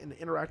 live, and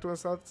interact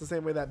with us, it's the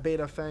same way that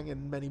Beta, Fang,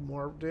 and many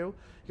more do.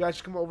 You guys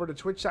should come over to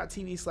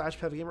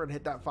twitch.tv/PevGamer and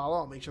hit that follow.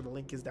 I'll make sure the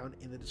link is down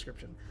in the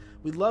description.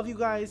 We love you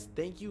guys.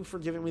 Thank you for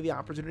giving me the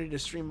opportunity to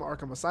stream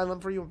Arkham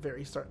Asylum for you. I'm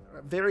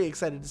very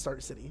excited to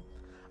start City.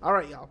 All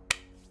right, y'all.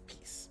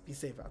 Peace. Be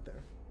safe out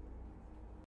there.